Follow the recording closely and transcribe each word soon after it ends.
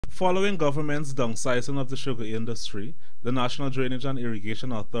Following government's downsizing of the sugar industry, the National Drainage and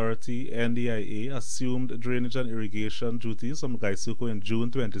Irrigation Authority (NDIA) assumed drainage and irrigation duties from Gaisuku in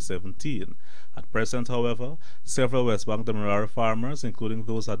June 2017. At present, however, several West Bank Demerara farmers, including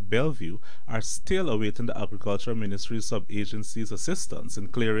those at Bellevue, are still awaiting the Agriculture Ministry's sub-agency's assistance in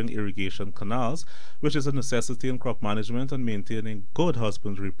clearing irrigation canals, which is a necessity in crop management and maintaining good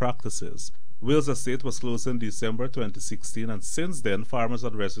husbandry practices. Wills Estate was closed in December 2016, and since then farmers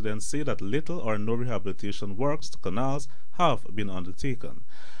and residents say that little or no rehabilitation works to canals have been undertaken.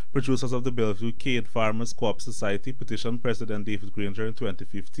 Producers of the Bellevue Cane Farmers Co-op Society petitioned President David Granger in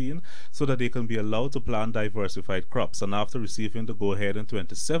 2015 so that they can be allowed to plant diversified crops, and after receiving the go-ahead in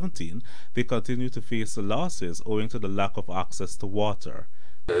 2017, they continue to face losses owing to the lack of access to water.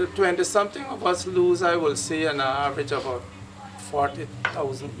 20-something of us lose, I will say, an average of about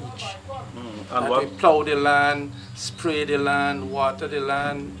 40,000 each. And we plow the land, spray the land, water the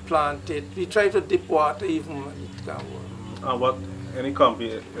land, plant it. We try to dip water even when it can't work. And what, any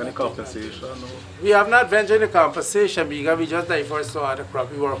compensation? No? We have not ventured into compensation because we just diversified other crop.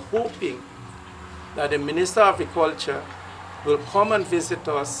 We were hoping that the Minister of Agriculture will come and visit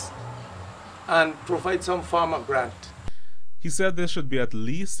us and provide some farmer grant. He said they should be at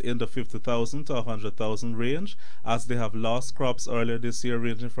least in the 50,000 to 100,000 range, as they have lost crops earlier this year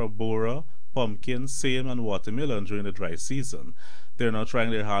ranging from bora, pumpkin, same and watermelon during the dry season. They are now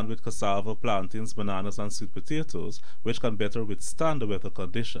trying their hand with cassava, plantains, bananas and sweet potatoes, which can better withstand the weather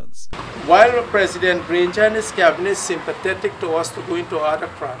conditions. While President Granger and his cabinet is sympathetic to us to go into other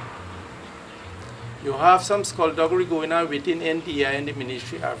crops, you have some skullduggery going on within NDI and the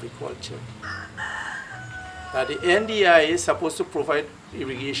Ministry of Agriculture. The NDI is supposed to provide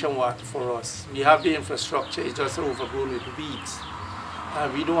irrigation water for us. We have the infrastructure, it's just overgrown with weeds.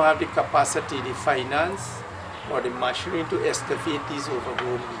 And we don't have the capacity, the finance, or the machinery to excavate these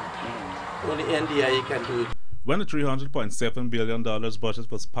overgrown weeds. Only NDI can do it. When the $300.7 billion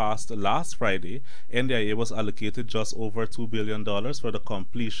budget was passed last Friday, NDIA was allocated just over $2 billion for the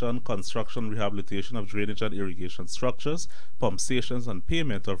completion, construction, rehabilitation of drainage and irrigation structures, pump stations, and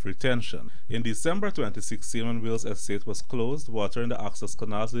payment of retention. In December 2016, when Wills Estate was closed, water in the access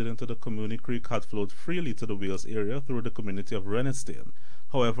canals leading to the Community Creek had flowed freely to the Wills area through the community of Renestein.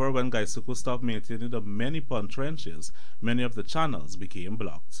 However, when Gaisuku stopped maintaining the many pond trenches, many of the channels became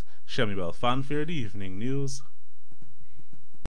blocked. Shemibel Fanfare, The Evening News.